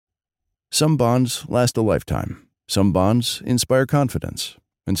Some bonds last a lifetime. Some bonds inspire confidence.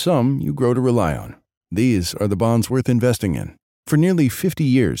 And some you grow to rely on. These are the bonds worth investing in. For nearly 50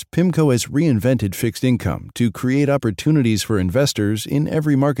 years, PIMCO has reinvented fixed income to create opportunities for investors in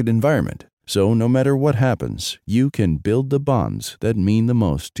every market environment. So no matter what happens, you can build the bonds that mean the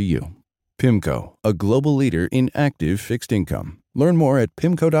most to you. PIMCO, a global leader in active fixed income. Learn more at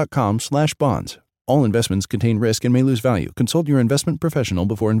pimco.com/bonds. All investments contain risk and may lose value. Consult your investment professional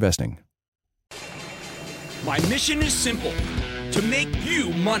before investing. My mission is simple: to make you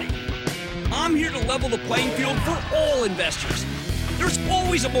money. I'm here to level the playing field for all investors. There's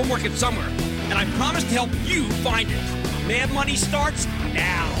always a bull market somewhere, and I promise to help you find it. Mad Money starts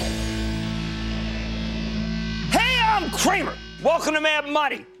now. Hey, I'm Cramer. Welcome to Mad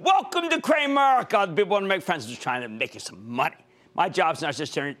Money. Welcome to Cramerica. The people want to make friends, just trying to make you some money. My job's not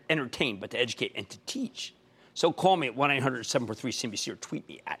just to entertain, but to educate and to teach. So call me at 1-800-743-CNBC or tweet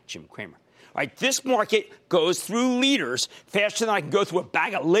me at Jim Cramer. All right, this market goes through leaders faster than I can go through a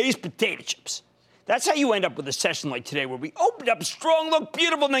bag of Lay's potato chips. That's how you end up with a session like today, where we opened up strong, looked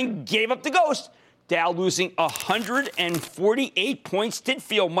beautiful, and then gave up the ghost. Dow losing 148 points. Did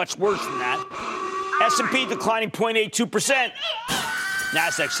feel much worse than that. S&P declining 0.82%.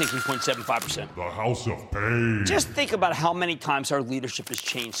 NASDAQ sinking 0.75%. The House of Pain. Just think about how many times our leadership has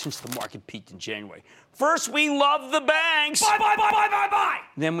changed since the market peaked in January. First, we loved the banks. Buy.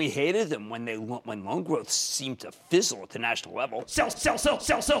 Then we hated them when loan growth seemed to fizzle at the national level. Sell.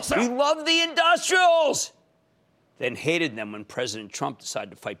 We loved the industrials. Then hated them when President Trump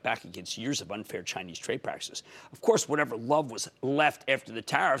decided to fight back against years of unfair Chinese trade practices. Of course, whatever love was left after the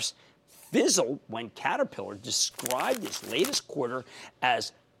tariffs fizzled when Caterpillar described its latest quarter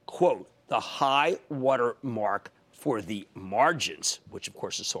as, quote, the high water mark for the margins, which, of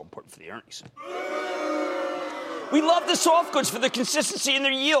course, is so important for the earnings. We love the soft goods for the consistency in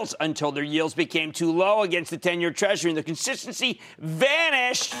their yields until their yields became too low against the 10-year Treasury, and the consistency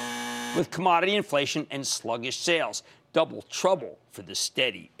vanished with commodity inflation and sluggish sales. Double trouble for the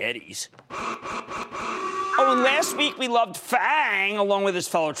steady eddies. Oh, and last week we loved FANG along with his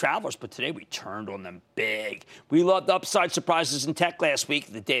fellow travelers, but today we turned on them big. We loved upside surprises in tech last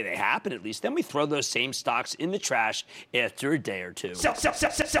week, the day they happened at least. Then we throw those same stocks in the trash after a day or two. Sell.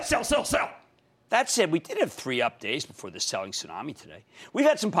 That said, we did have 3 up days before the selling tsunami today. We've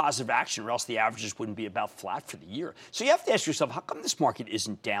had some positive action, or else the averages wouldn't be about flat for the year. So you have to ask yourself, how come this market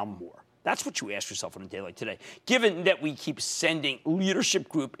isn't down more? That's what you ask yourself on a day like today. Given that we keep sending leadership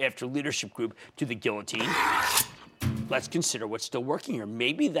group after leadership group to the guillotine, let's consider what's still working here.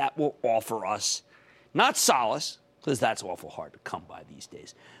 Maybe that will offer us, not solace, because that's awful hard to come by these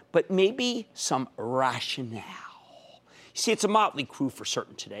days, but maybe some rationale. You see, it's a motley crew for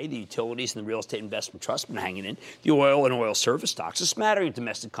certain today. The utilities and the real estate investment trust have been hanging in. The oil and oil service stocks, a smattering of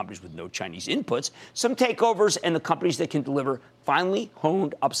domestic companies with no Chinese inputs, some takeovers, and the companies that can deliver finely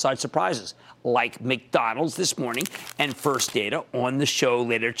honed upside surprises, like McDonald's this morning and First Data on the show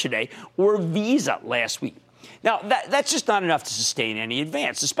later today, or Visa last week. Now, that's just not enough to sustain any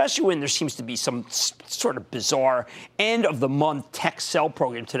advance, especially when there seems to be some sort of bizarre end-of-the-month tech sell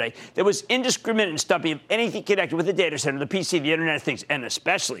program today that was indiscriminate and stumpy of anything connected with the data center, the PC, the Internet of Things, and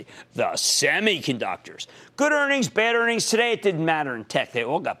especially the semiconductors. Good earnings, bad earnings. Today, it didn't matter in tech. They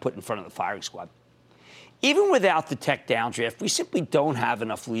all got put in front of the firing squad. Even without the tech downdraft, we simply don't have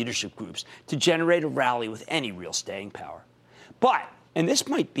enough leadership groups to generate a rally with any real staying power. But, and this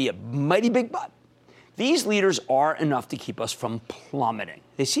might be a mighty big but, these leaders are enough to keep us from plummeting.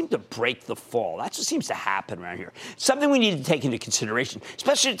 They seem to break the fall. That's what seems to happen around here. Something we need to take into consideration,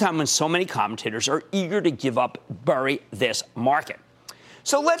 especially at a time when so many commentators are eager to bury this market.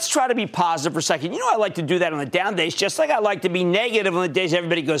 So let's try to be positive for a second. You know, I like to do that on the down days, just like I like to be negative on the days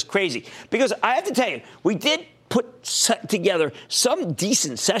everybody goes crazy. Because I have to tell you, we did put together some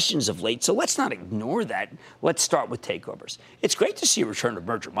decent sessions of late, so let's not ignore that. Let's start with takeovers. It's great to see a return to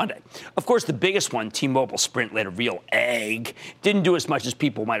Merger Monday. Of course, the biggest one, T-Mobile Sprint, laid a real egg. Didn't do as much as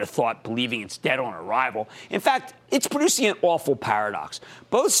people might have thought, believing it's dead on arrival. In fact, it's producing an awful paradox.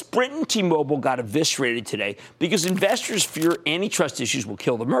 Both Sprint and T-Mobile got eviscerated today because investors fear antitrust issues will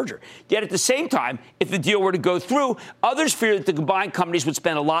kill the merger. Yet at the same time, if the deal were to go through, others fear that the combined companies would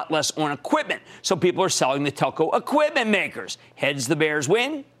spend a lot less on equipment. So people are selling the telco equipment makers. Heads, the bears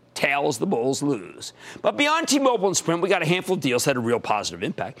win. Tails, the bulls lose. But beyond T-Mobile and Sprint, we got a handful of deals that had a real positive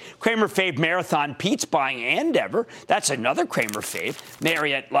impact. Cramer fave Marathon, Pete's buying Endeavor. That's another Cramer fave.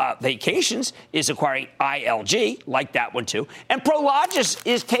 Marriott Vacations is acquiring ILG, like that one too. And Prologis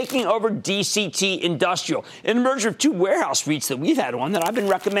is taking over DCT Industrial, an merger of two warehouse REITs that we've had on that I've been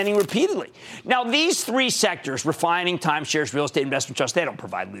recommending repeatedly. Now, these three sectors, refining, timeshares, real estate investment trusts, they don't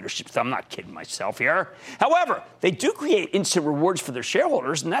provide leadership. So I'm not kidding myself here. However, they do create instant rewards for their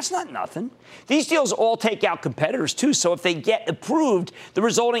shareholders, and that's not nothing. These deals all take out competitors, too, so if they get approved, the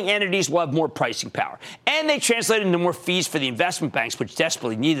resulting entities will have more pricing power. And they translate into more fees for the investment banks, which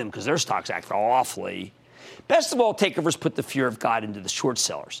desperately need them because their stocks act awfully. Best of all, takeovers put the fear of God into the short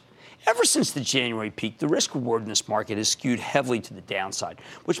sellers. Ever since the January peak, the risk-reward in this market has skewed heavily to the downside,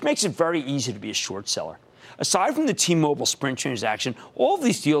 which makes it very easy to be a short seller. Aside from the T-Mobile Sprint transaction, all of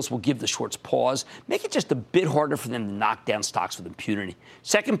these deals will give the shorts pause, make it just a bit harder for them to knock down stocks with impunity.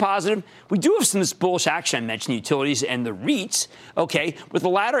 Second positive, we do have some of this bullish action I mentioned, the utilities and the REITs, okay, with the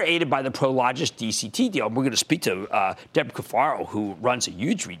latter aided by the Prologis DCT deal. We're going to speak to Deborah Cafaro, who runs a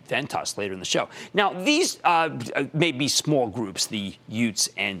huge REIT, Ventas, later in the show. Now, these may be small groups, the Utes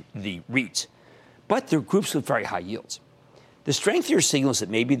and the REITs, but they're groups with very high yields. The strength here signals that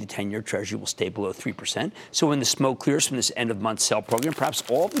maybe the 10-year Treasury will stay below 3%. So when the smoke clears from this end-of-month sell program, perhaps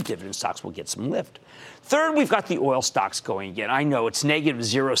all the dividend stocks will get some lift. Third, we've got the oil stocks going again. I know it's negative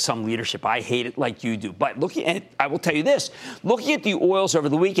zero-sum leadership. I hate it like you do. But looking at it, I will tell you this. Looking at the oils over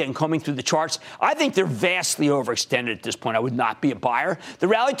the weekend, combing through the charts, I think they're vastly overextended at this point. I would not be a buyer. The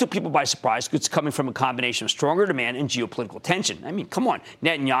rally took people by surprise because it's coming from a combination of stronger demand and geopolitical tension. I mean, come on.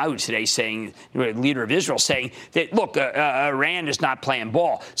 Netanyahu today saying, leader of Israel, saying that, look, Iran is not playing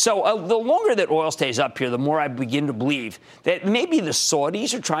ball. So the longer that oil stays up here, the more I begin to believe that maybe the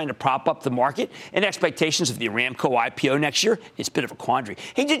Saudis are trying to prop up the market and expectations of the Aramco IPO next year. It's a bit of a quandary.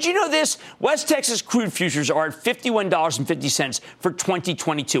 Hey, did you know this? West Texas crude futures are at $51.50 for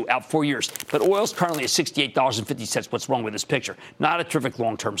 2022, out 4 years. But oil's currently at $68.50. What's wrong with this picture? Not a terrific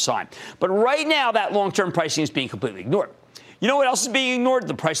long-term sign. But right now, that long-term pricing is being completely ignored. You know what else is being ignored?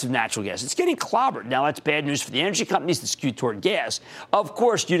 The price of natural gas. It's getting clobbered. Now, that's bad news for the energy companies that skew toward gas. Of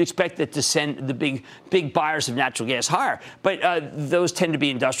course, you'd expect that to send the big buyers of natural gas higher. But those tend to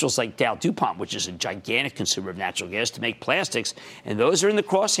be industrials like Dow DuPont, which is a gigantic consumer of natural gas to make plastics. And those are in the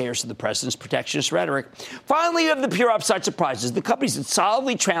crosshairs of the president's protectionist rhetoric. Finally, you have the pure upside surprises. The companies that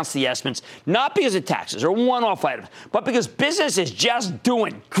solidly trounce the estimates, not because of taxes or one-off items, but because business is just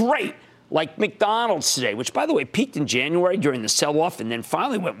doing great. Like McDonald's today, which, by the way, peaked in January during the sell-off and then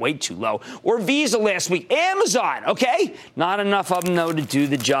finally went way too low. Or Visa last week. Amazon, okay? Not enough of them, though, to do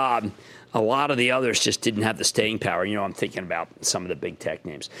the job. A lot of the others just didn't have the staying power. You know, I'm thinking about some of the big tech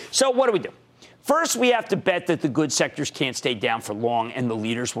names. So what do? First, we have to bet that the good sectors can't stay down for long and the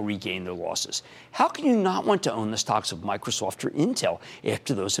leaders will regain their losses. How can you not want to own the stocks of Microsoft or Intel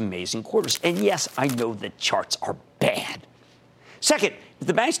after those amazing quarters? And yes, I know the charts are bad. Second, if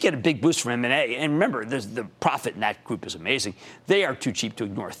the banks get a big boost from M&A, and remember, the profit in that group is amazing, they are too cheap to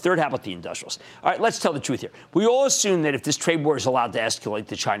ignore. Third, how about the industrials? All right, let's tell the truth here. We all assume that if this trade war is allowed to escalate,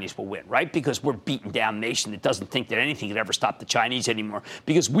 the Chinese will win, right? Because we're a beaten down nation that doesn't think that anything could ever stop the Chinese anymore,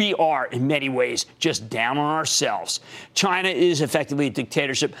 because we are, in many ways, just down on ourselves. China is effectively a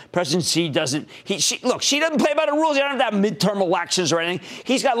dictatorship. President Xi doesn't, she doesn't play by the rules. He doesn't have midterm elections or anything.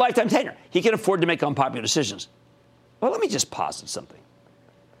 He's got lifetime tenure. He can afford to make unpopular decisions. Well, let me just posit something.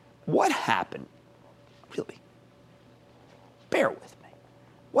 What happened, really? Bear with me.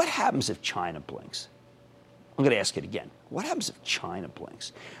 What happens if China blinks? I'm going to ask it again. What happens if China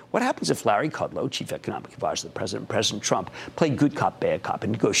blinks? What happens if Larry Kudlow, chief economic advisor of the president, President Trump, played good cop, bad cop,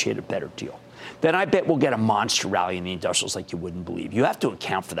 and negotiated a better deal? Then I bet we'll get a monster rally in the industrials like you wouldn't believe. You have to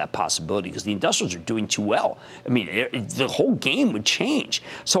account for that possibility because the industrials are doing too well. I mean, the whole game would change.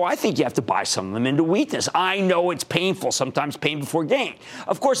 So I think you have to buy some of them into weakness. I know it's painful, sometimes pain before gain.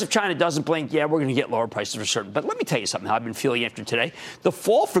 Of course, if China doesn't blink, yeah, we're going to get lower prices for certain. But let me tell you something, how I've been feeling after today. The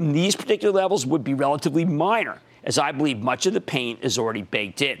fall from these particular levels would be relatively minor, as I believe much of the pain is already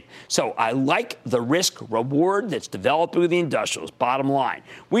baked in. So I like the risk-reward that's developed with the industrials, bottom line.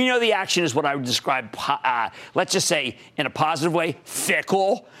 We know the action is what I would describe, let's just say, in a positive way,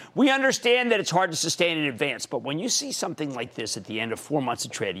 fickle. We understand that it's hard to sustain in advance, but when you see something like this at the end of 4 months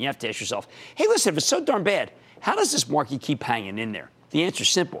of trading, you have to ask yourself, hey, listen, if it's so darn bad, how does this market keep hanging in there? The answer is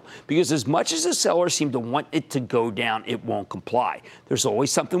simple, because as much as the sellers seem to want it to go down, it won't comply. There's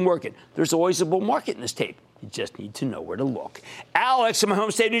always something working. There's always a bull market in this tape. You just need to know where to look. Alex in my home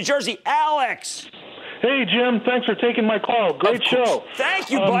state of New Jersey. Alex. Hey, Jim. Thanks for taking my call. Great show.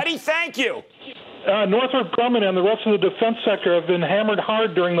 Thank you, buddy. Thank you. Northrop Grumman and the rest of the defense sector have been hammered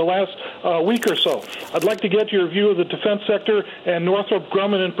hard during the last week or so. I'd like to get your view of the defense sector and Northrop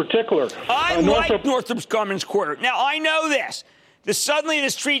Grumman in particular. I like Northrop Grumman's quarter. Now, I know this. Suddenly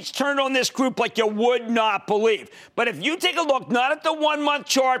the streets turned on this group like you would not believe. But if you take a look, not at the 1 month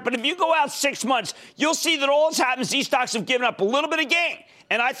chart, but if you go out 6 months, you'll see that all that's happened is these stocks have given up a little bit of gain.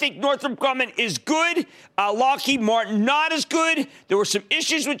 And I think Northrop Grumman is good. Lockheed Martin not as good. There were some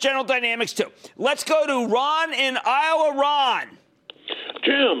issues with General Dynamics, too. Let's go to Ron in Iowa. Ron.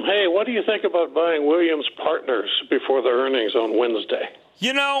 Jim, hey, what do you think about buying Williams Partners before the earnings on Wednesday?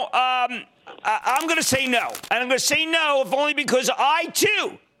 You know, I'm going to say no. And I'm going to say no if only because I,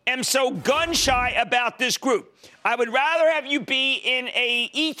 too, am so gun-shy about this group. I would rather have you be in a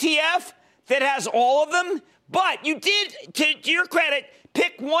ETF that has all of them. But you did, to your credit,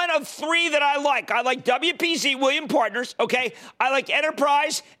 pick one of three that I like. I like WPZ, William Partners, okay? I like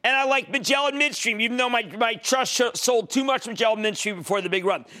Enterprise, and I like Magellan Midstream, even though my trust sold too much Magellan Midstream before the big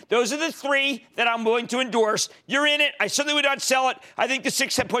run. Those are the three that I'm willing to endorse. You're in it. I certainly would not sell it. I think the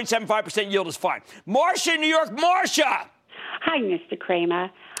 6.75% yield is fine. Marcia in New York. Marcia! Hi, Mr. Cramer.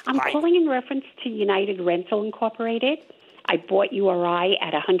 I'm calling in reference to United Rental Incorporated. I bought URI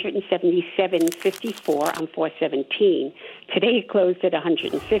at $177.54 on 417. Today it closed at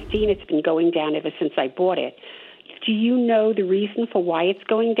 $115. It's been going down ever since I bought it. Do you know the reason for why it's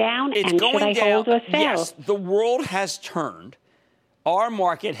going down? It's and going should I down. hold or sell? Yes, the world has turned. Our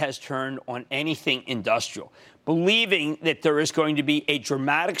market has turned on anything industrial, believing that there is going to be a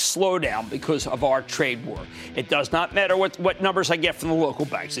dramatic slowdown because of our trade war. It does not matter what numbers I get from the local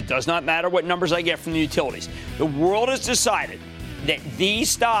banks. It does not matter what numbers I get from the utilities. The world has decided that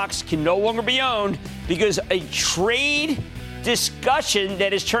these stocks can no longer be owned because a trade discussion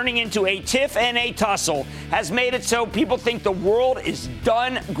that is turning into a tiff and a tussle has made it so people think the world is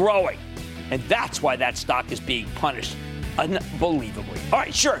done growing. And that's why that stock is being punished unbelievably. All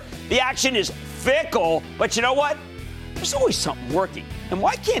right, sure, the action is fickle, but you know what? There's always something working. And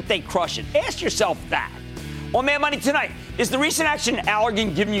why can't they crush it? Ask yourself that. On Mad Money tonight, is the recent action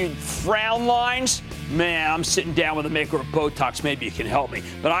Allergan giving you frown lines? Man, I'm sitting down with a maker of Botox. Maybe you can help me.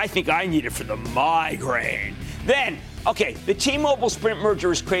 But I think I need it for the migraine. Then, okay, the T-Mobile Sprint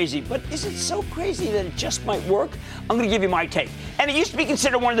merger is crazy, but is it so crazy that it just might work? I'm going to give you my take. And it used to be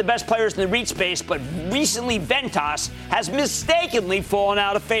considered one of the best players in the REIT space, but recently Ventas has mistakenly fallen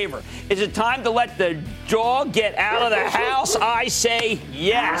out of favor. Is it time to let the dog get out of the house? I say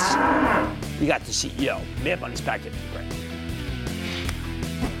yes. We got the CEO. Mad Money's back in.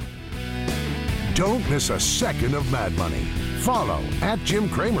 Don't miss a second of Mad Money. Follow @Jim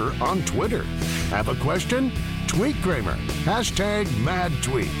Cramer on Twitter. Have a question? Tweet Cramer.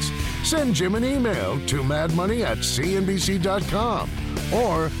 #MadTweets. Send Jim an email to madmoney@cnbc.com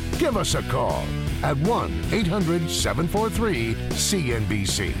or give us a call at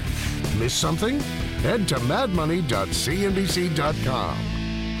 1-800-743-CNBC. Miss something? Head to madmoney.cnbc.com.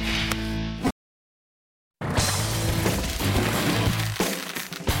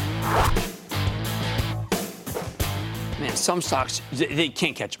 Some stocks, they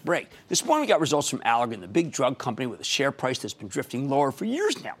can't catch a break. This morning we got results from Allergan, the big drug company with a share price that's been drifting lower for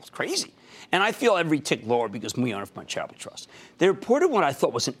years now. It's crazy. And I feel every tick lower because we own it from my Charitable Trust. They reported what I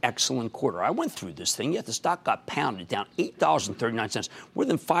thought was an excellent quarter. I went through this thing, yet the stock got pounded down $8.39, more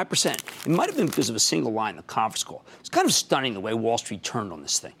than 5%. It might have been because of a single line in the conference call. It's kind of stunning the way Wall Street turned on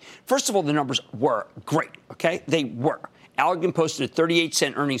this thing. First of all, the numbers were great, okay? They were. Allergan posted a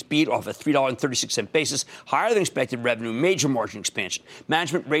 38-cent earnings beat off a $3.36 basis, higher than expected revenue, major margin expansion.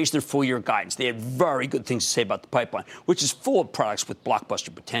 Management raised their full-year guidance. They had very good things to say about the pipeline, which is full of products with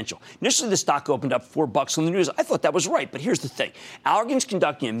blockbuster potential. Initially, the stock opened up $4 on the news. I thought that was right, but here's the thing. Allergan's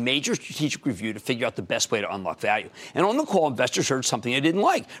conducting a major strategic review to figure out the best way to unlock value. And on the call, investors heard something they didn't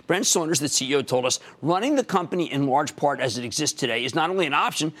like. Brent Saunders, the CEO, told us running the company in large part as it exists today is not only an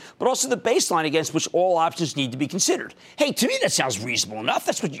option, but also the baseline against which all options need to be considered. Hey, to me, that sounds reasonable enough.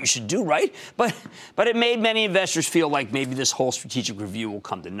 That's what you should do, right? But it made many investors feel like maybe this whole strategic review will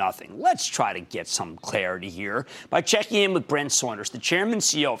come to nothing. Let's try to get some clarity here by checking in with Brent Saunders, the chairman and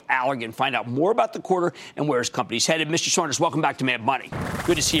CEO of Allergan, find out more about the quarter and where his company's headed. Mr. Saunders, welcome back to Mad Money.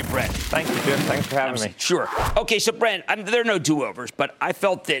 Good to see you, Brent. Thank you, Jim. Thanks for having me. Sure. Okay, so Brent, there are no do-overs, but I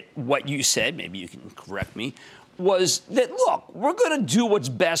felt that what you said, maybe you can correct me, was that, look, we're going to do what's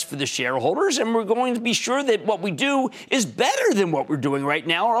best for the shareholders, and we're going to be sure that what we do is better than what we're doing right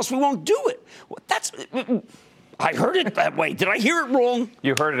now, or else we won't do it. Well, I heard it that way. Did I hear it wrong?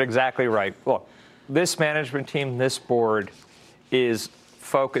 You heard it exactly right. Look, this management team, this board is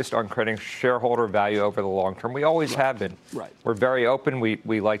focused on creating shareholder value over the long term. We always have been. Right. We're very open.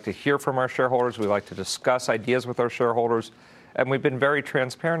 We like to hear from our shareholders. We like to discuss ideas with our shareholders. And we've been very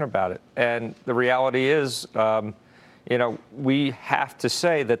transparent about it. And the reality is, we have to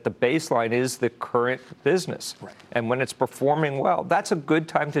say that the baseline is the current business. Right. And when it's performing well, that's a good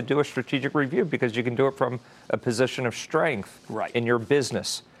time to do a strategic review because you can do it from a position of strength in your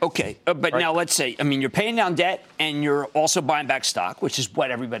business. Okay, but now let's say, you're paying down debt and you're also buying back stock, which is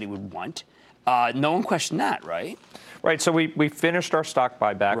what everybody would want. No one questioned that, right? Right, so we finished our stock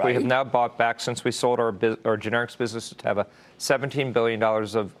buyback. Right. We have now bought back, since we sold our generics business to have $17 billion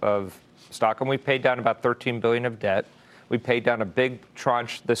of stock, and we paid down about $13 billion of debt. We paid down a big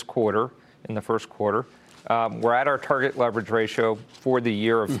tranche this quarter, in the first quarter. We're at our target leverage ratio for the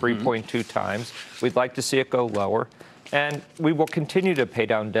year of 3.2 times. We'd like to see it go lower. And we will continue to pay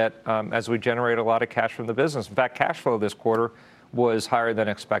down debt as we generate a lot of cash from the business. In fact, cash flow this quarter was higher than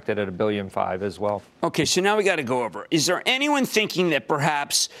expected at $1.5 billion as well. Okay, so now we got to go over. Is there anyone thinking that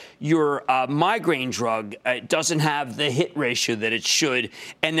perhaps your migraine drug doesn't have the hit ratio that it should,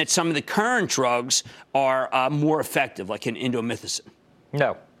 and that some of the current drugs are more effective, like an indomethacin?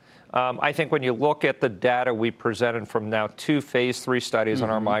 No. I think when you look at the data we presented from now 2 phase 3 studies on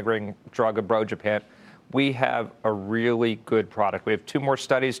our migraine drug, Abrojapant, we have a really good product. We have 2 more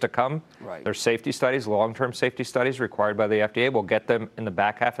studies to come. Right. They're safety studies, long-term safety studies required by the FDA. We'll get them in the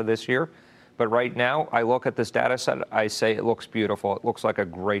back half of this year. But right now, I look at this data set, I say it looks beautiful. It looks like a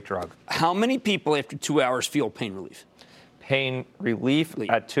great drug. How many people after 2 hours feel pain relief? Pain relief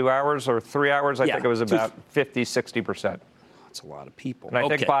at 2 hours or 3 hours, I think it was about 50, 60%. That's a lot of people. And I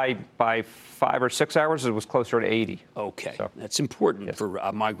think by 5 or 6 hours, it was closer to 80. Okay. So, that's important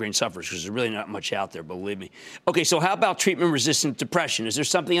for migraine sufferers because there's really not much out there, believe me. Okay, so how about treatment-resistant depression? Is there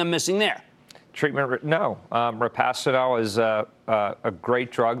something I'm missing there? No. Rapastinel is a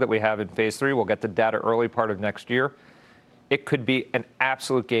great drug that we have in phase 3. We'll get the data early part of next year. It could be an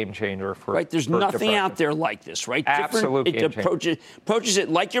absolute game changer for right. There's nothing depression out there like this, right? Absolute game changer. Approaches it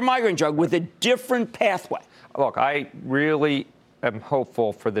like your migraine drug with a different pathway. Look, I really am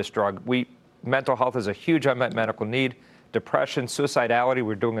hopeful for this drug. Mental health is a huge unmet medical need. Depression, suicidality.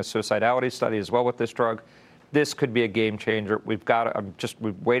 We're doing a suicidality study as well with this drug. This could be a game changer. We're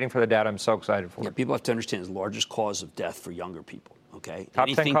waiting for the data. I'm so excited for it. People have to understand it's the largest cause of death for younger people. Okay. Top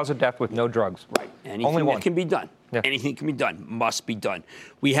 10 cause of death with no drugs. Right. Anything that can be done. Yeah. Anything can be done. Must be done.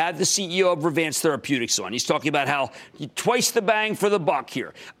 We had the CEO of Revance Therapeutics on. He's talking about how twice the bang for the buck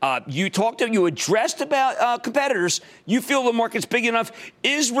here. You addressed about competitors. You feel the market's big enough.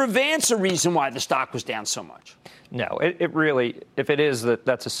 Is Revance a reason why the stock was down so much? No. It really, if it is,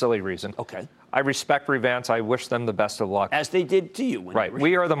 that's a silly reason. Okay. I respect Revance. I wish them the best of luck. As they did to you. Right.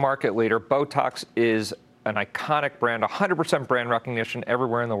 We are the market leader. Botox is an iconic brand, 100% brand recognition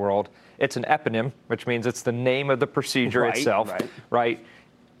everywhere in the world. It's an eponym, which means it's the name of the procedure itself, right?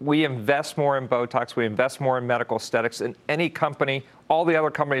 We invest more in Botox. We invest more in medical aesthetics than any company, all the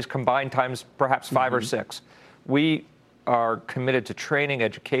other companies combined times perhaps 5 or 6. We are committed to training,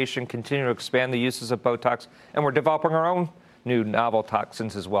 education, continue to expand the uses of Botox, and we're developing our own new novel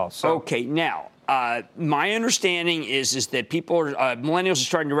toxins as well. So, okay, now, my understanding is that millennials are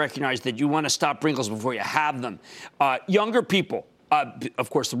starting to recognize that you want to stop wrinkles before you have them. Younger people, of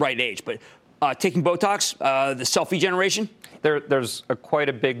course, the right age, but taking Botox, the selfie generation? There's quite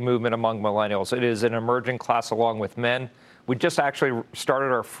a big movement among millennials. It is an emerging class along with men. We just actually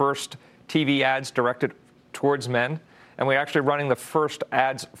started our first TV ads directed towards men. And we're actually running the first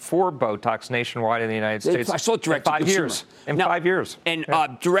ads for Botox nationwide in the United States. I saw it direct to consumer. In 5 years. And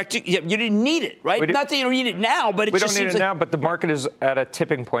you didn't need it, right? Not that you don't need it now, but we don't need it now, but the market is at a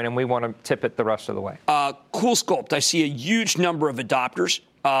tipping point, and we want to tip it the rest of the way. Cool Sculpt. I see a huge number of adopters.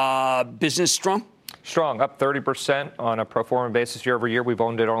 Business strong? Strong, up 30% on a pro forma basis year over year. We've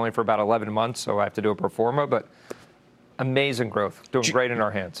owned it only for about 11 months, so I have to do a pro forma, but amazing growth. Doing great in our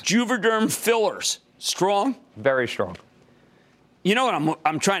hands. Juvederm fillers. Strong? Very strong. You know what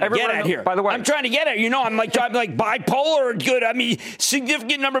I'm trying to get at here. By the way, I'm trying to get at. I'm like bipolar or good. I mean,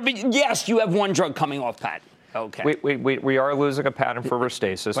 significant number. But yes, you have one drug coming off patent. Okay. We are losing a patent for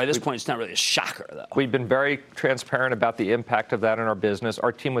Restasis. By this point, it's not really a shocker, though. We've been very transparent about the impact of that in our business.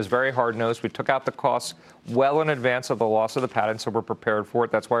 Our team was very hard-nosed. We took out the costs well in advance of the loss of the patent, so we're prepared for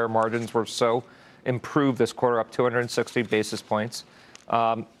it. That's why our margins were so improved this quarter, up 260 basis points.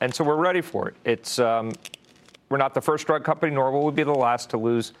 And so we're ready for it. It's we're not the first drug company, nor will we be the last to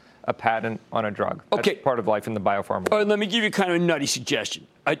lose a patent on a drug. Okay. That's part of life in the biopharma. All right, let me give you kind of a nutty suggestion.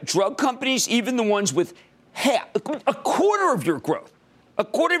 Drug companies, even the ones with a quarter of your growth, a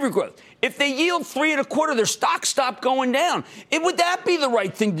quarter of your growth. If they yield 3 1/4, their stock stopped going down. Would that be the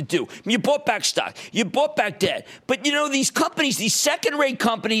right thing to do? You bought back stock. You bought back debt. But, these companies, these second-rate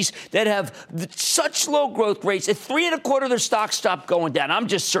companies that have such low growth rates, at 3 1/4, their stock stopped going down. I'm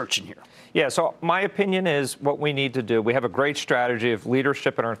just searching here. Yeah, so my opinion is what we need to do. We have a great strategy of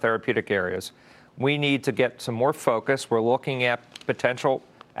leadership in our therapeutic areas. We need to get some more focus. We're looking at potential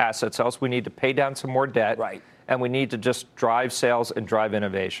asset sales. We need to pay down some more debt. Right. And we need to just drive sales and drive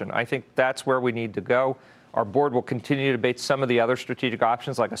innovation. I think that's where we need to go. Our board will continue to debate some of the other strategic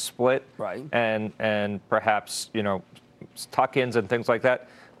options, like a split, right, and perhaps tuck-ins and things like that.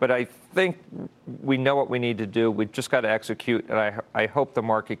 But I think we know what we need to do. We've just got to execute, and I hope the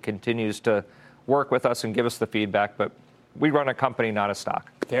market continues to work with us and give us the feedback. But we run a company, not a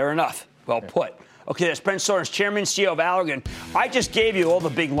stock. Fair enough. Well put. Okay, that's Brent Sorens, Chairman and CEO of Allergan. I just gave you all the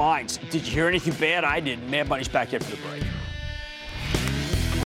big lines. Did you hear anything bad? I didn't. Mad Money's back here for the break.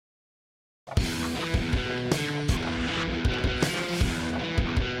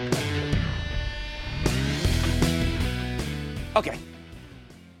 Okay,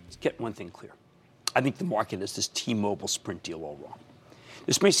 let's get one thing clear. I think the market has this T-Mobile Sprint deal all wrong.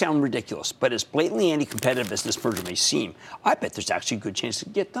 This may sound ridiculous, but as blatantly anti-competitive as this merger may seem, I bet there's actually a good chance it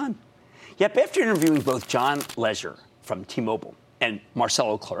can get done. Yet, after interviewing both John Legere from T-Mobile and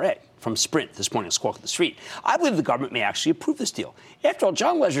Marcelo Claret from Sprint this morning on Squawk on the Street, I believe the government may actually approve this deal. After all,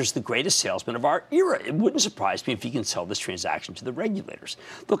 John Legere is the greatest salesman of our era. It wouldn't surprise me if he can sell this transaction to the regulators.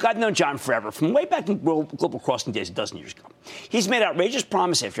 Look, I've known John forever, from way back in Global Crossing days a dozen years ago. He's made outrageous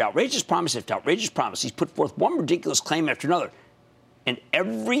promise after outrageous promise after outrageous promise. He's put forth one ridiculous claim after another. And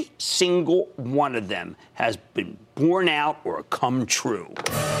every single one of them has been borne out or come true.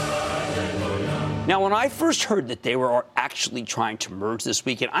 Now, when I first heard that they were actually trying to merge this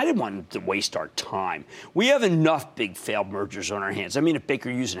weekend, I didn't want to waste our time. We have enough big failed mergers on our hands. I mean, if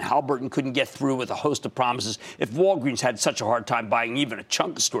Baker Hughes and Halliburton couldn't get through with a host of promises, if Walgreens had such a hard time buying even a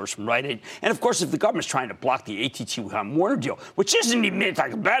chunk of stores from Rite Aid, and of course, if the government's trying to block the AT&T Warner deal, which isn't even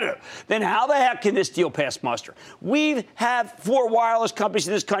anti-competitive, then how the heck can this deal pass muster? We have 4 wireless companies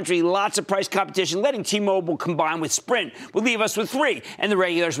in this country, lots of price competition. Letting T-Mobile combine with Sprint would leave us with 3, and the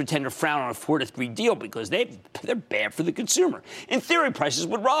regulators would tend to frown on a 4-3 deal because they're bad for the consumer. In theory, prices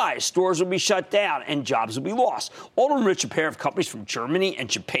would rise, stores would be shut down, and jobs would be lost. All to enrich a pair of companies from Germany and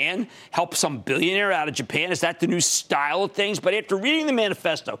Japan, help some billionaire out of Japan. Is that the new style of things? But after reading the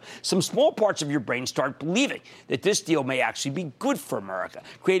manifesto, some small parts of your brain start believing that this deal may actually be good for America,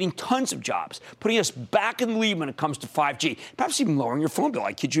 creating tons of jobs, putting us back in the lead when it comes to 5G, perhaps even lowering your phone bill.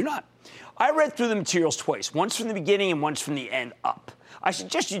 I kid you not. I read through the materials twice, once from the beginning and once from the end up. I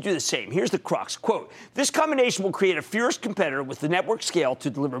suggest you do the same. Here's the crux. Quote, this combination will create a fierce competitor with the network scale to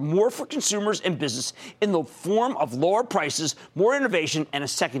deliver more for consumers and business in the form of lower prices, more innovation, and a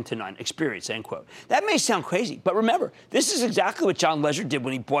second-to-none experience, end quote. That may sound crazy, but remember, this is exactly what John Legere did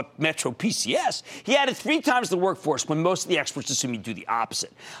when he bought Metro PCS. He added 3 times the workforce when most of the experts assume he'd do the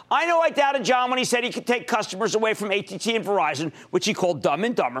opposite. I know I doubted John when he said he could take customers away from AT&T and Verizon, which he called dumb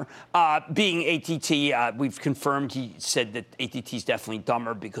and dumber. Being AT&T, we've confirmed he said that AT&T's definitely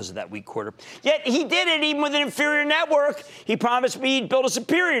dumber because of that weak quarter. Yet he did it even with an inferior network. He promised me he'd build a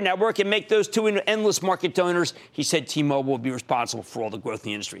superior network and make those 2 into endless market donors. He said T-Mobile would be responsible for all the growth in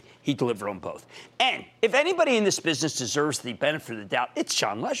the industry. He delivered on both. And if anybody in this business deserves the benefit of the doubt, it's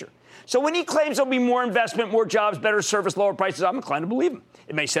John Legere. So when he claims there'll be more investment, more jobs, better service, lower prices, I'm inclined to believe him.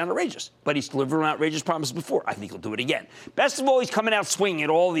 It may sound outrageous, but he's delivered on outrageous promises before. I think he'll do it again. Best of all, he's coming out swinging at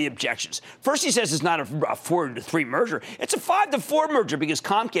all the objections. First, he says it's not a 4-3 merger. It's a 5-4 merger because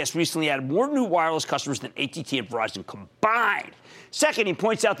Comcast recently added more new wireless customers than AT&T and Verizon combined. Second, he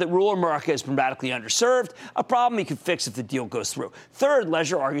points out that rural America is dramatically underserved, a problem he could fix if the deal goes through. Third,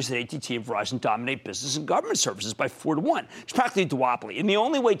 Legere argues that AT&T and Verizon dominate business and government services by 4-1. It's practically a duopoly, and the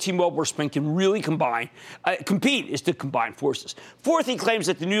only way T-Mobile or Sprint can really compete is to combine forces. Fourth, he claims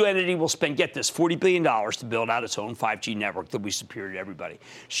that the new entity will spend, get this, $40 billion to build out its own 5G network that will be superior to everybody.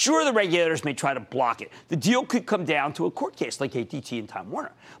 Sure, the regulators may try to block it. The deal could come down to a court case like AT&T and Time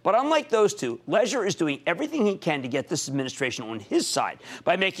Warner. But unlike those two, Legere is doing everything he can to get this administration on his side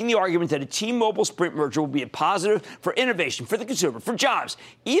by making the argument that a T-Mobile Sprint merger will be a positive for innovation, for the consumer, for jobs,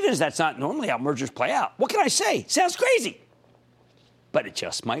 even as that's not normally how mergers play out. What can I say? Sounds crazy. But it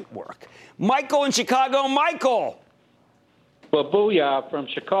just might work. Michael in Chicago. Michael. Well, booyah from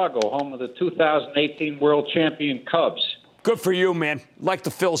Chicago, home of the 2018 World Champion Cubs. Good for you, man. Like the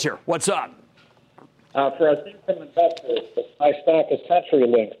Phils here. What's up? For our income investors, my stock is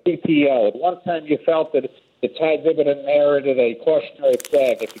CenturyLink, CPL. At one time you felt that its high dividend merited a cautionary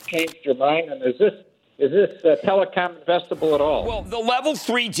flag. If you changed your mind, and is Is this telecom investable at all? Well, the level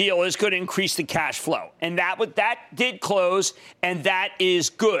 3 deal is going to increase the cash flow. And that did close, and that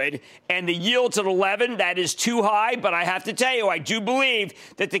is good. And the yield's at 11. That is too high. But I have to tell you, I do believe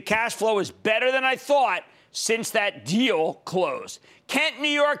that the cash flow is better than I thought since that deal closed. Kent, New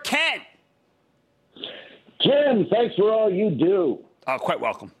York. Kent. Jim, thanks for all you do. Quite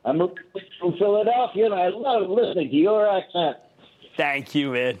welcome. I'm from Philadelphia, and I love listening to your accent. Thank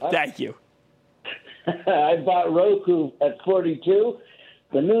you, man. Thank you. I bought Roku at 42.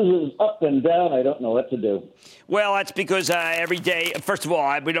 The news is up and down. I don't know what to do. Well, that's because every day, first of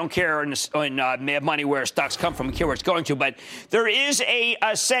all, we don't care in Mad Money where stocks come from. We care where it's going to. But there is a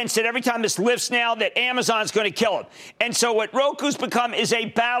sense that every time this lifts now that Amazon's going to kill it. And so what Roku's become is a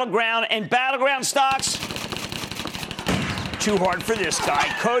battleground. And battleground stocks, too hard for this guy.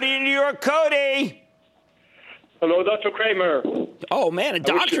 Cody in New York. Cody. Hello, Dr. Cramer. Oh, man, a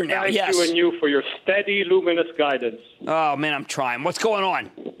doctor now, yes. Thank you and you for your steady, luminous guidance. Oh, man, I'm trying. What's going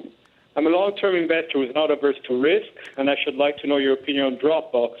on? I'm a long-term investor who's not averse to risk, and I should like to know your opinion on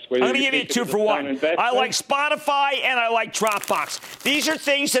Dropbox. I'm going to give you 2 for 1. I like Spotify and I like Dropbox. These are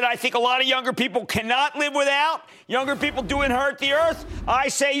things that I think a lot of younger people cannot live without. Younger people do inherit the earth. I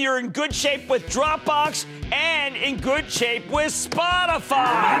say you're in good shape with Dropbox and in good shape with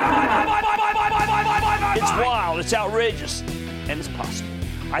Spotify. It's wild. It's outrageous. And it's possible.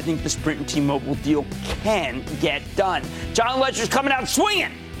 I think the Sprint and T-Mobile deal can get done. John Ledger's coming out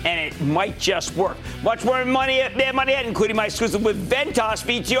swinging. And it might just work. Much more money at Mad Money, including my exclusive with Ventas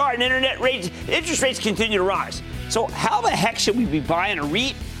VTR, and interest rates continue to rise. So how the heck should we be buying a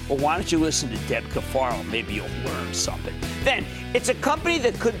REIT? Well, why don't you listen to Deb Cafaro? Maybe you'll learn something. Then, it's a company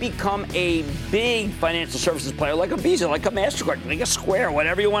that could become a big financial services player like a Visa, like a MasterCard, like a Square,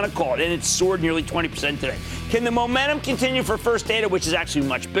 whatever you want to call it. And it's soared nearly 20% today. Can the momentum continue for First Data, which is actually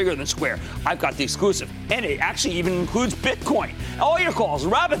much bigger than Square? I've got the exclusive. And it actually even includes Bitcoin. All your calls,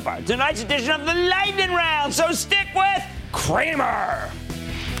 rapid fire. Tonight's edition of the Lightning Round. So stick with Cramer.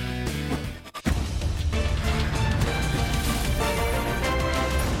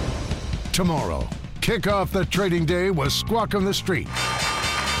 Tomorrow, kick off the trading day with Squawk on the Street.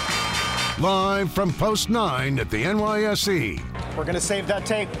 Live from Post 9 at the NYSE. We're going to save that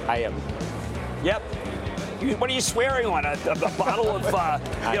tape. I am. Yep. What are you swearing on? A bottle of on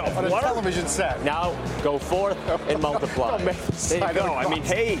a water? Television set. Now go forth and multiply. There you go. I mean,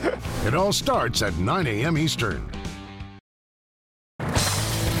 hey. It all starts at 9 a.m. Eastern.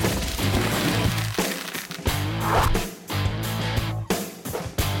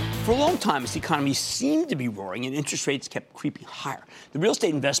 For a long time, as the economy seemed to be roaring and interest rates kept creeping higher, the real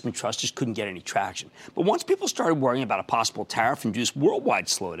estate investment trust just couldn't get any traction. But once people started worrying about a possible tariff-induced worldwide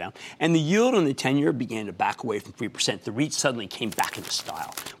slowdown and the yield on the 10-year began to back away from 3%, the REIT suddenly came back into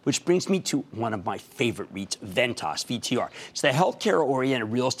style, which brings me to one of my favorite REITs, Ventas, VTR. It's the healthcare-oriented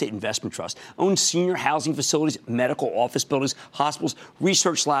real estate investment trust, owns senior housing facilities, medical office buildings, hospitals,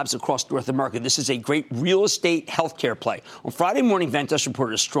 research labs across North America. This is a great real estate healthcare play. On Friday morning, Ventas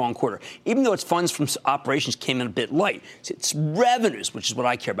reported a strong quarter. Even though its funds from operations came in a bit light, its revenues, which is what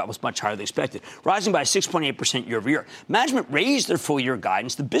I care about, was much higher than expected, rising by 6.8% year over year. Management raised their full-year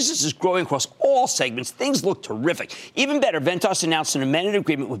guidance. The business is growing across all segments. Things look terrific. Even better, Ventas announced an amended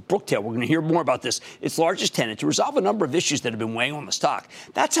agreement with Brookdale. We're going to hear more about this, its largest tenant, to resolve a number of issues that have been weighing on the stock.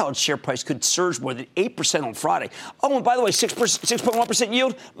 That's how its share price could surge more than 8% on Friday. Oh, and by the way, 6.1%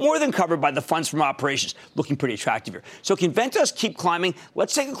 yield, more than covered by the funds from operations. Looking pretty attractive here. So can Ventas keep climbing?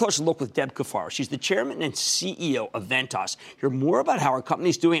 Let's take a closer look with Deb Cafaro. She's the chairman and CEO of Ventas. Hear more about how our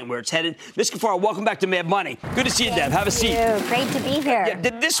company's doing and where it's headed. Ms. Cafaro, welcome back to Mad Money. Good to see you, Deb. Have a seat. Great to be here.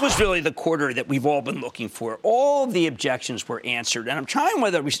 Yeah, this was really the quarter that we've all been looking for. All of the objections were answered, and I'm trying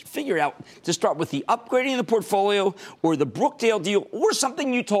whether we should figure out to start with the upgrading of the portfolio or the Brookdale deal or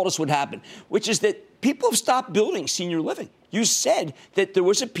something you told us would happen, which is that people have stopped building senior living. You said that there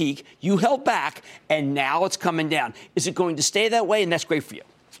was a peak, you held back, and now it's coming down. Is it going to stay that way? And that's great for you.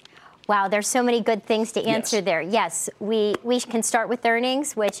 Wow, there's so many good things to answer there. Yes, we can start with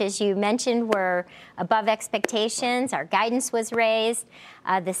earnings, which, as you mentioned, were above expectations. Our guidance was raised.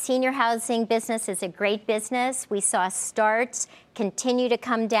 The senior housing business is a great business. We saw starts continue to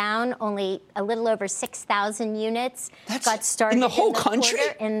come down. Only a little over 6,000 units got started in the whole country?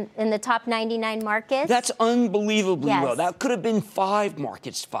 In the top 99 markets. That's unbelievably low. That could have been 5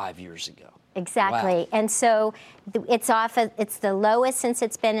 markets 5 years ago. Exactly. Wow. And so it's the lowest since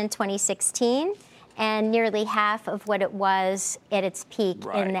it's been in 2016 and nearly half of what it was at its peak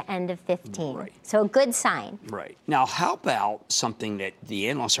in the end of 15. Right. So a good sign. Right. Now, how about something that the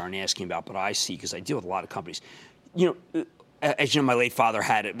analysts aren't asking about, but I see because I deal with a lot of companies. You know, as you know, my late father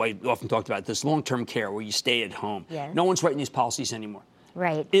had it. We often talked about this long-term care where you stay at home. Yes. No one's writing these policies anymore.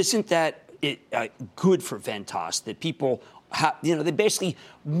 Right. Isn't that good for Ventas that people they basically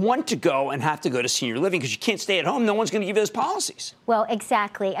want to go and have to go to senior living because you can't stay at home. No one's going to give you those policies. Well,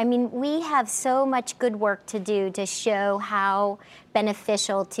 exactly. I mean, we have so much good work to do to show how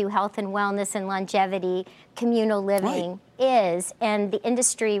beneficial to health and wellness and longevity communal living is. And the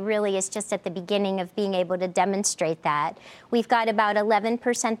industry really is just at the beginning of being able to demonstrate that. We've got about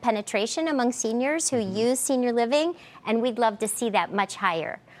 11% penetration among seniors who use senior living, and we'd love to see that much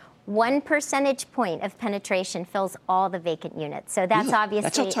higher. 1 percentage point of penetration fills all the vacant units. So that's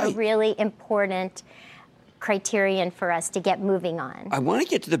obviously a really important criterion for us to get moving on. I want to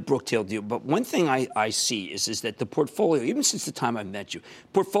get to the Brookdale deal, but one thing I see is that the portfolio, even since the time I met you,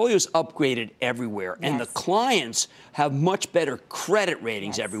 portfolio's upgraded everywhere, and the clients have much better credit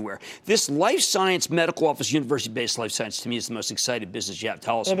ratings everywhere. This life science medical office, university-based life science, to me is the most exciting business you have.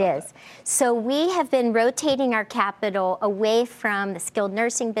 Tell us about it. It is. So we have been rotating our capital away from the skilled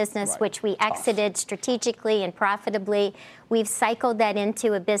nursing business, which we exited strategically and profitably. We've cycled that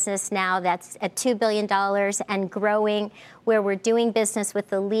into a business now that's at $2 billion and growing, where we're doing business with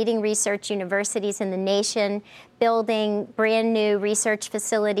the leading research universities in the nation, building brand new research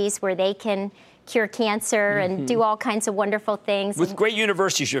facilities where they can cure cancer and do all kinds of wonderful things. With great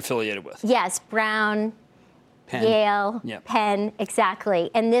universities you're affiliated with. Yes, Brown, Penn. Yale, Penn,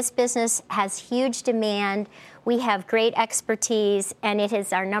 exactly. And this business has huge demand. We have great expertise, and it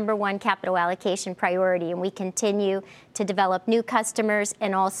is our number one capital allocation priority. And we continue to develop new customers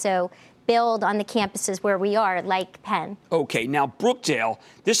and also build on the campuses where we are, like Penn. Okay, now Brookdale,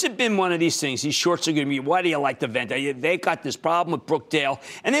 this had been one of these things. These shorts are going to be, why do you like the vent? They got this problem with Brookdale,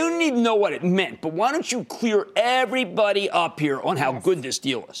 and they don't even know what it meant. But why don't you clear everybody up here on how good this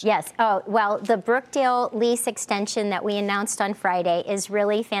deal is? Yes. Oh, well, the Brookdale lease extension that we announced on Friday is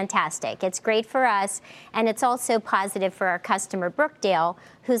really fantastic. It's great for us, and it's also positive for our customer, Brookdale,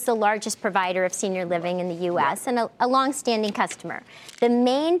 who's the largest provider of senior living in the U.S. and a longstanding customer. The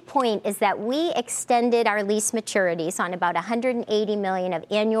main point is that we extended our lease maturities on about $180 million of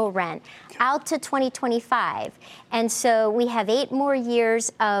annual rent out to 2025. And so we have 8 more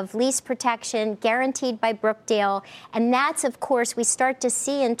years of lease protection guaranteed by Brookdale. And that's, of course, we start to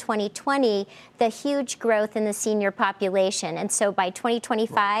see in 2020 the huge growth in the senior population. And so by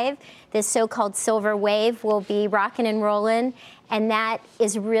 2025, this so-called silver wave will be rocking and rolling. And that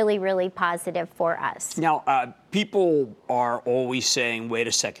is really, really positive for us. Now, people are always saying, wait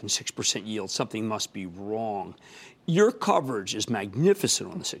a second, 6% yield, something must be wrong. Your coverage is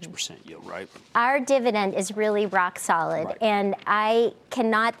magnificent on the 6% yield, right? Our dividend is really rock solid. Right. And I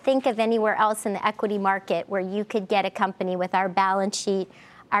cannot think of anywhere else in the equity market where you could get a company with our balance sheet,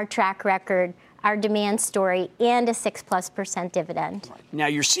 our track record, our demand story, and a 6+% dividend. Right. Now,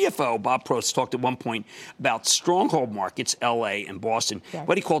 your CFO, Bob Probst, talked at one point about stronghold markets, L.A. and Boston,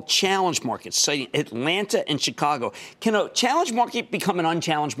 what he called challenge markets, citing Atlanta and Chicago. Can a challenge market become an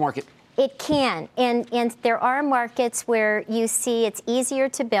unchallenged market? It can, and there are markets where you see it's easier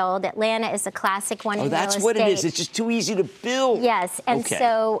to build. Atlanta is a classic one in real estate. Oh, that's what it is. It's just too easy to build. Yes, and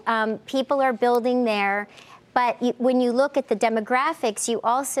so people are building there. But when you look at the demographics, you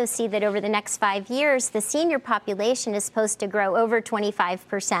also see that over the next 5 years, the senior population is supposed to grow over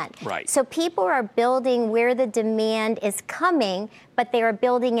 25%. Right. So people are building where the demand is coming, but they are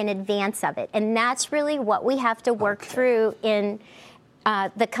building in advance of it. And that's really what we have to work through in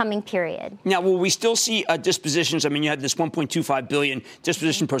the coming period. Now, will we still see dispositions? I mean, you had this $1.25 billion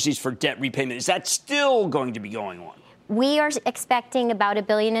disposition proceeds for debt repayment. Is that still going to be going on? We are expecting about $1.25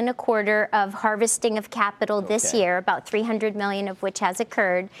 billion of harvesting of capital this year, about $300 million of which has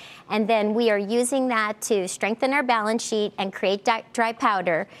occurred. And then we are using that to strengthen our balance sheet and create dry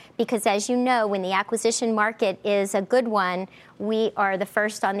powder because, as you know, when the acquisition market is a good one, we are the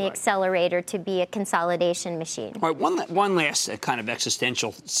first on the accelerator to be a consolidation machine. All right, one last kind of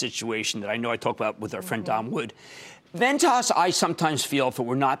existential situation that I know I talk about with our friend Don Wood. Ventas, I sometimes feel, if it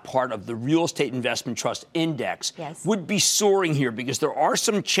were not part of the Real Estate Investment Trust Index, would be soaring here because there are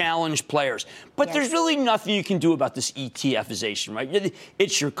some challenge players. But there's really nothing you can do about this ETFization, right?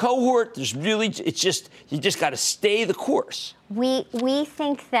 It's your cohort. You just got to stay the course. We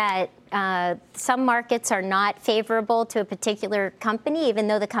think that some markets are not favorable to a particular company, even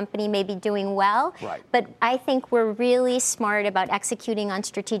though the company may be doing well. Right. But I think we're really smart about executing on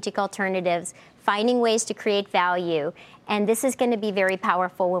strategic alternatives, finding ways to create value. And this is going to be very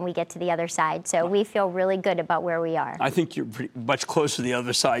powerful when we get to the other side. So we feel really good about where we are. I think you're pretty much close to the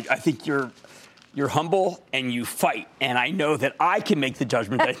other side. I think you're You're humble and you fight. And I know that I can make the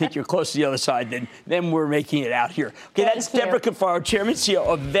judgment that I think you're close to the other side than we're making it out here. Okay, that's Deborah Cafaro, Chairman and CEO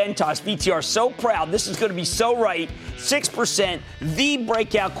of Ventas. VTR, so proud. This is going to be so right. 6%, the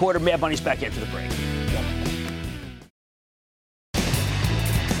breakout quarter. Mad Money's back after the break.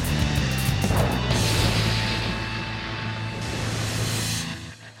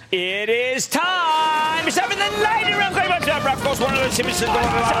 It is time. It's time for the lightning round.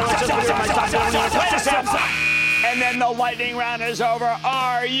 And then the lightning round is over.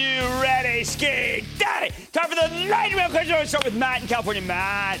 Are you ready, Ski Daddy? Time for the lightning round. Let's start with Matt in California.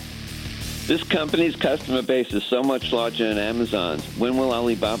 Matt. This company's customer base is so much larger than Amazon's. When will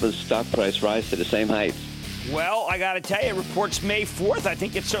Alibaba's stock price rise to the same heights? Well, I got to tell you, reports May 4th. I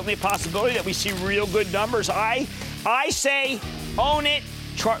think it's certainly a possibility that we see real good numbers. I say own it.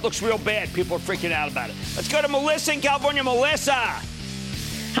 Chart looks real bad. People are freaking out about it. Let's go to Melissa in California. Melissa.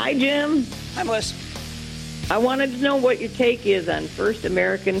 Hi, Jim. Hi, Melissa. I wanted to know what your take is on First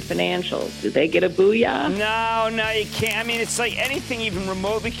American Financials. Did they get a booyah? No, you can't. I mean, it's like anything even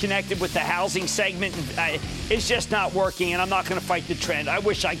remotely connected with the housing segment. It's just not working, and I'm not going to fight the trend. I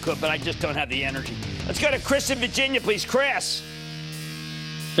wish I could, but I just don't have the energy. Let's go to Chris in Virginia, please. Chris.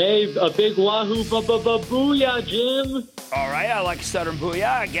 Hey, a big wahoo booyah, Jim. All right, I like stuttering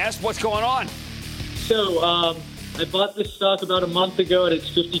booyah, I guess. What's going on? So, I bought this stock about a month ago at its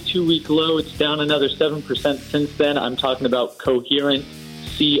 52-week low. It's down another 7% since then. I'm talking about Coherent,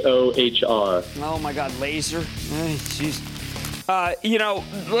 COHR. Oh, my God, laser. Jeez.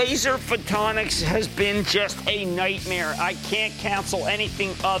 Laser photonics has been just a nightmare. I can't cancel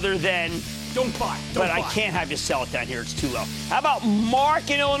anything other than don't buy. I can't have you sell it down here. It's too low. How about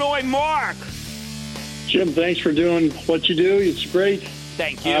Mark in Illinois? Mark. Jim, thanks for doing what you do. It's great.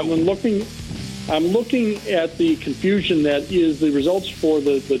 Thank you. I'm looking at the confusion that is the results for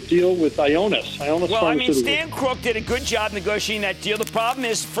the deal with Ionis. Well, I mean, Stan Crook did a good job negotiating that deal. The problem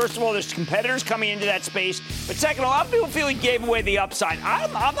is, first of all, there's competitors coming into that space. But second, a lot of people feel he gave away the upside.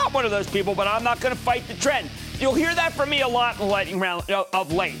 I'm not one of those people, but I'm not going to fight the trend. You'll hear that from me a lot in the lightning round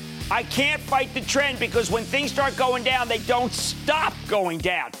of late. I can't fight the trend because when things start going down, they don't stop going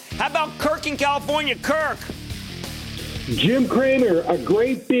down. How about Kirk in California? Kirk. Jim Cramer, a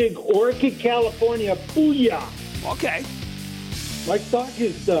great big Orchid, California, booyah. Okay. My stock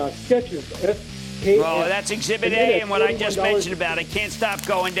is Skechers. Well, that's Exhibit A and what I just mentioned about it. Can't stop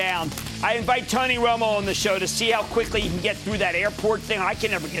going down. I invite Tony Romo on the show to see how quickly he can get through that airport thing. I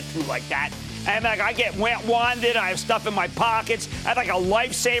can never get through like that. And I get wanded. I have stuff in my pockets. I have like a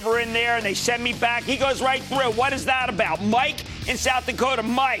lifesaver in there, and they send me back. He goes right through. What is that about? Mike in South Dakota.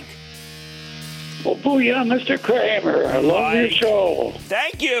 Mike. Well, booyah, Mr. Cramer. I love your show.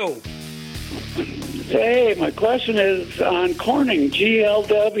 Thank you. Hey, my question is on Corning,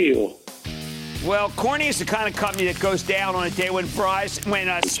 GLW. Well, Corning is the kind of company that goes down on a day when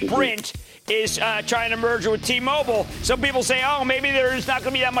Sprint is trying to merge with T-Mobile. Some people say, oh, maybe there's not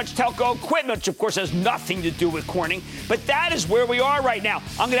going to be that much telco equipment, which, of course, has nothing to do with Corning. But that is where we are right now.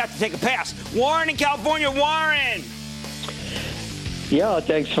 I'm going to have to take a pass. Warren in California. Warren. Yeah,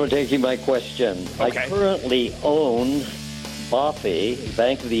 thanks for taking my question. Okay. I currently own BOFI,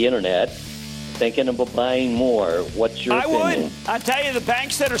 Bank of the Internet, thinking about buying more. What's your opinion? I would. I tell you, the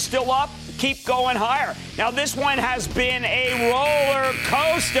banks that are still up keep going higher. Now, this one has been a roller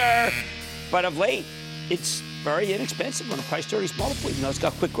coaster. But of late, it's very inexpensive when the price to earnings multiple, even though it's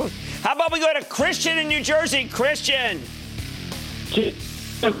got quick growth. How about we go to Christian in New Jersey? Christian.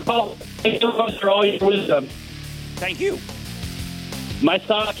 For all your wisdom. Thank you. My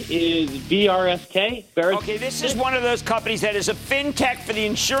stock is BRSK. Okay, this is one of those companies that is a fintech for the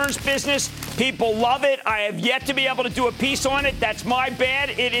insurance business. People love it. I have yet to be able to do a piece on it. That's my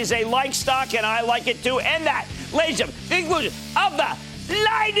bad. It is a like stock, and I like it too. And that, ladies and gentlemen, the conclusion of the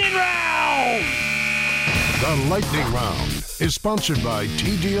Lightning Round! The Lightning Round is sponsored by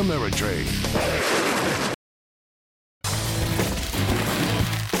TD Ameritrade.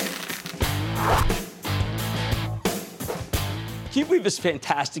 Can you believe this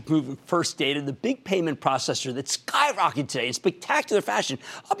fantastic move in First Data, the big payment processor that skyrocketed today in spectacular fashion,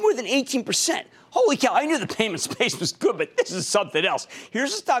 up more than 18%? Holy cow, I knew the payment space was good, but this is something else.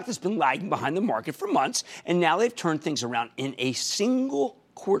 Here's a stock that's been lagging behind the market for months, and now they've turned things around in a single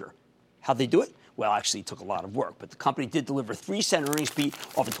quarter. How'd they do it? Well, actually, it took a lot of work, but the company did deliver 3-cent earnings beat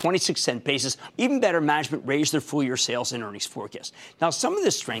off a 26-cent basis. Even better, management raised their full-year sales and earnings forecast. Now, some of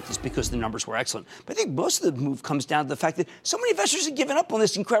this strength is because the numbers were excellent, but I think most of the move comes down to the fact that so many investors have given up on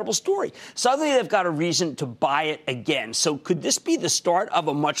this incredible story. Suddenly, they've got a reason to buy it again. So could this be the start of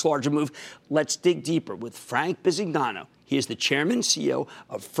a much larger move? Let's dig deeper with Frank Bisignano. He is the chairman and CEO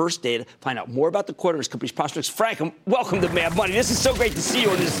of First Data. Find out more about the quarter of his company's prospects. Frank, welcome to Mad Money. This is so great to see you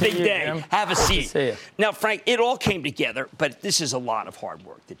on this big day. Jim. Have a seat. See you. Now, Frank, it all came together, but this is a lot of hard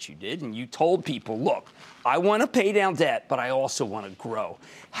work that you did, and you told people, look, I want to pay down debt, but I also want to grow.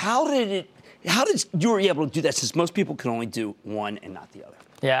 How did you were able to do that, since most people can only do one and not the other?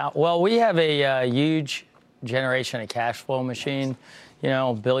 Yeah, well, we have a huge generation of cash flow machine,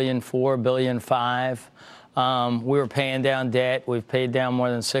 $1.4 billion, $1.5 billion. We were paying down debt. We've paid down more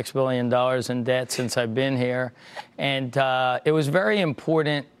than $6 billion in debt since I've been here. And it was very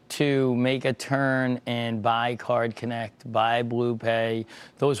important to make a turn and buy Card Connect, buy BluePay.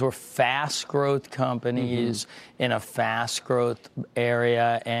 Those were fast growth companies in a fast growth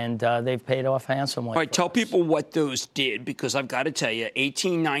area, and they've paid off handsomely. All right, tell people what those did, because I've got to tell you,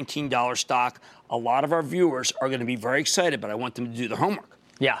 $18, $19 stock, a lot of our viewers are going to be very excited, but I want them to do the homework.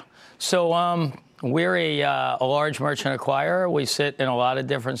 Yeah. So we're a large merchant acquirer. We sit in a lot of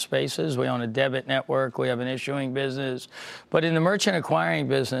different spaces. We own a debit network. We have an issuing business. But in the merchant acquiring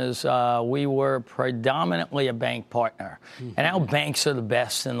business, we were predominantly a bank partner. And our banks are the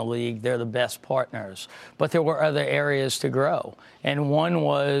best in the league. They're the best partners. But there were other areas to grow. And one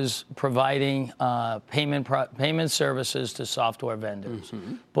was providing payment services to software vendors.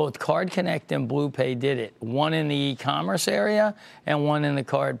 Both Card Connect and BluePay did it. One in the e-commerce area and one in the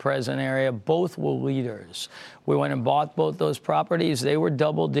card present area. Both were leaders. We went and bought both those properties. They were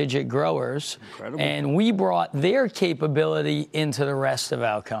double-digit growers. Incredible. And we brought their capability into the rest of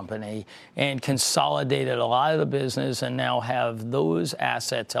our company and consolidated a lot of the business, and now have those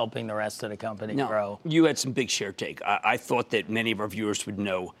assets helping the rest of the company grow. You had some big share take. I thought that many of our viewers would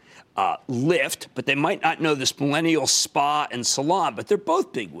know Lyft, but they might not know this millennial spa and salon, but they're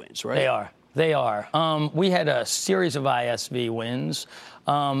both big wins, right? They are. They are. We had a series of ISV wins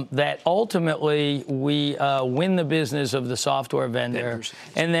that ultimately we win the business of the software vendor,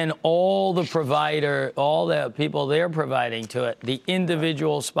 and then all the people they're providing to it, the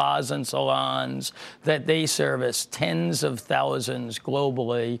individual spas and salons that they service, tens of thousands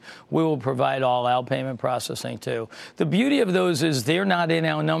globally, we will provide all our payment processing to. The beauty of those is they're not in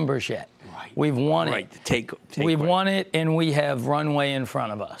our numbers yet. We've won it. We've won it, and we have runway in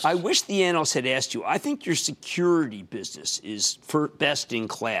front of us. I wish the analyst had asked you. I think your security business is best in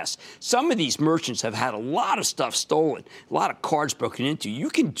class. Some of these merchants have had a lot of stuff stolen, a lot of cards broken into. You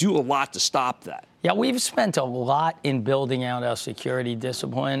can do a lot to stop that. Yeah, we've spent a lot in building out our security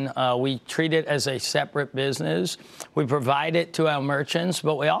discipline. We treat it as a separate business. We provide it to our merchants,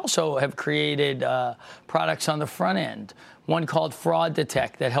 but we also have created products on the front end. One called Fraud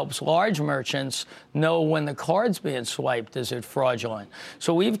Detect that helps large merchants know when the card's being swiped, is it fraudulent?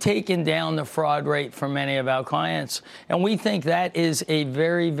 So we've taken down the fraud rate for many of our clients, and we think that is a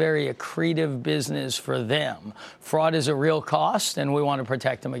very, very accretive business for them. Fraud is a real cost, and we want to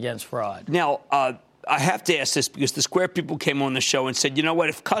protect them against fraud. Now, I have to ask this because the Square people came on the show and said, you know what,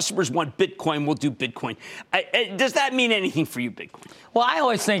 if customers want Bitcoin, we'll do Bitcoin. Does that mean anything for you, Bitcoin? Well, I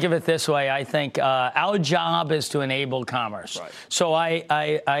always think of it this way. I think our job is to enable commerce. Right. So I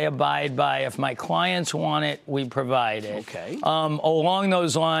abide by, if my clients want it, we provide it. Okay. Along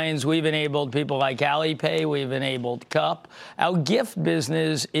those lines, we've enabled people like Alipay. We've enabled Cup. Our gift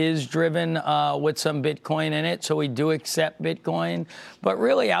business is driven with some Bitcoin in it, so we do accept Bitcoin. But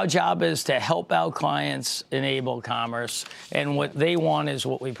really, our job is to help our clients enable commerce, and what they want is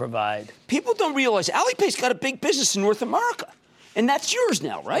what we provide. People don't realize Alipay's got a big business in North America. And that's yours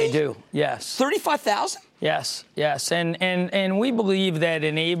now, right? They do, yes. 35,000? Yes. And we believe that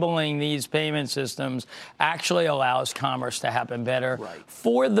enabling these payment systems actually allows commerce to happen better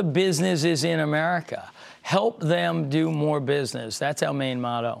for the businesses in America. Help them do more business. That's our main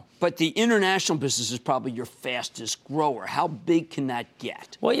motto. But the international business is probably your fastest grower. How big can that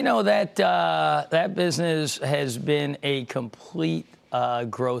get? Well, you know, that business has been a complete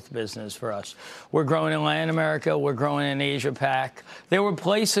growth business for us. We're growing in Latin America. We're growing in Asia Pac. There were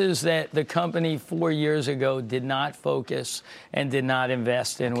places that the company 4 years ago did not focus and did not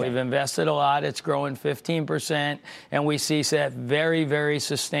invest in. Okay. We've invested a lot. It's growing 15%, and we see that very, very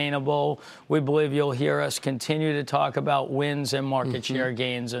sustainable. We believe you'll hear us continue to talk about wins and market share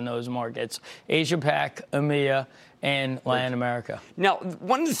gains in those markets. Asia Pac, EMEA, and Latin America. Now,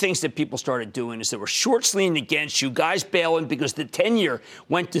 one of the things that people started doing is they were shorts leaning against you, guys bailing because the 10-year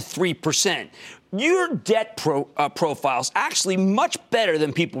went to 3%. Your debt profile's actually much better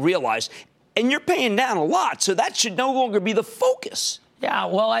than people realize, and you're paying down a lot, so that should no longer be the focus. Yeah,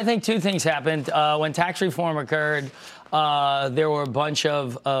 well, I think two things happened. When tax reform occurred, there were a bunch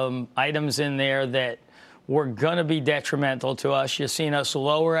of items in there that were going to be detrimental to us. You've seen us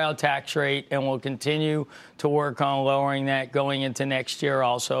lower our tax rate, and we'll continue to work on lowering that going into next year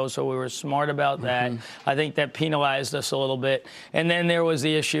also. So we were smart about that. I think that penalized us a little bit. And then there was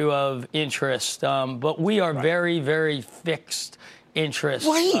the issue of interest. But we are very, very fixed interest.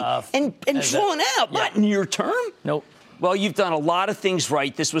 Right. And drawn out, not near term. Nope. Well, you've done a lot of things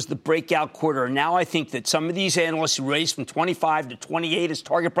right. This was the breakout quarter. And now I think that some of these analysts who raised from 25 to 28 as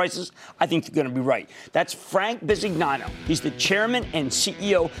target prices, I think they're going to be right. That's Frank Bisignano. He's the chairman and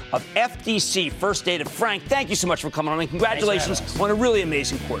CEO of FDC First Data. Frank, thank you so much for coming on, and congratulations on a really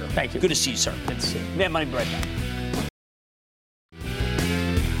amazing quarter. Thank you. Good to see you, sir. Good to see you. Mad Money, be right back.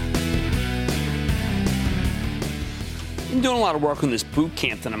 I'm doing a lot of work on this boot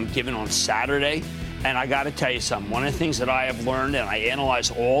camp that I'm giving on Saturday. And I got to tell you something. One of the things that I have learned, and I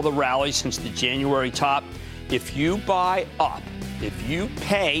analyze all the rallies since the January top, if you buy up, if you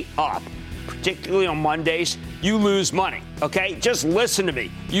pay up, particularly on Mondays, you lose money, okay? Just listen to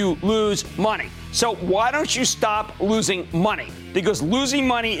me. You lose money. So why don't you stop losing money? Because losing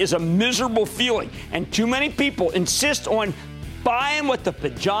money is a miserable feeling, and too many people insist on buying what the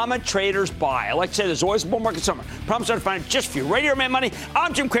pajama traders buy. I like to say there's always a bull market somewhere. Promise I'll find it just for you. Right here, Mad Money.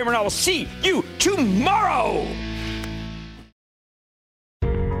 I'm Jim Cramer, and I will see you tomorrow.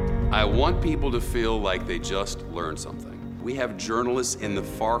 I want people to feel like they just learned something. We have journalists in the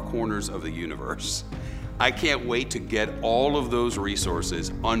far corners of the universe. I can't wait to get all of those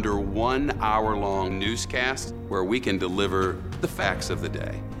resources under 1 hour-long newscast where we can deliver the facts of the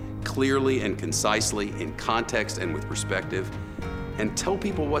day, clearly and concisely, in context and with perspective, and tell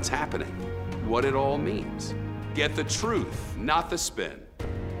people what's happening, what it all means. Get the truth, not the spin.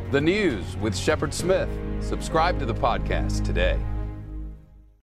 The News with Shepard Smith. Subscribe to the podcast today.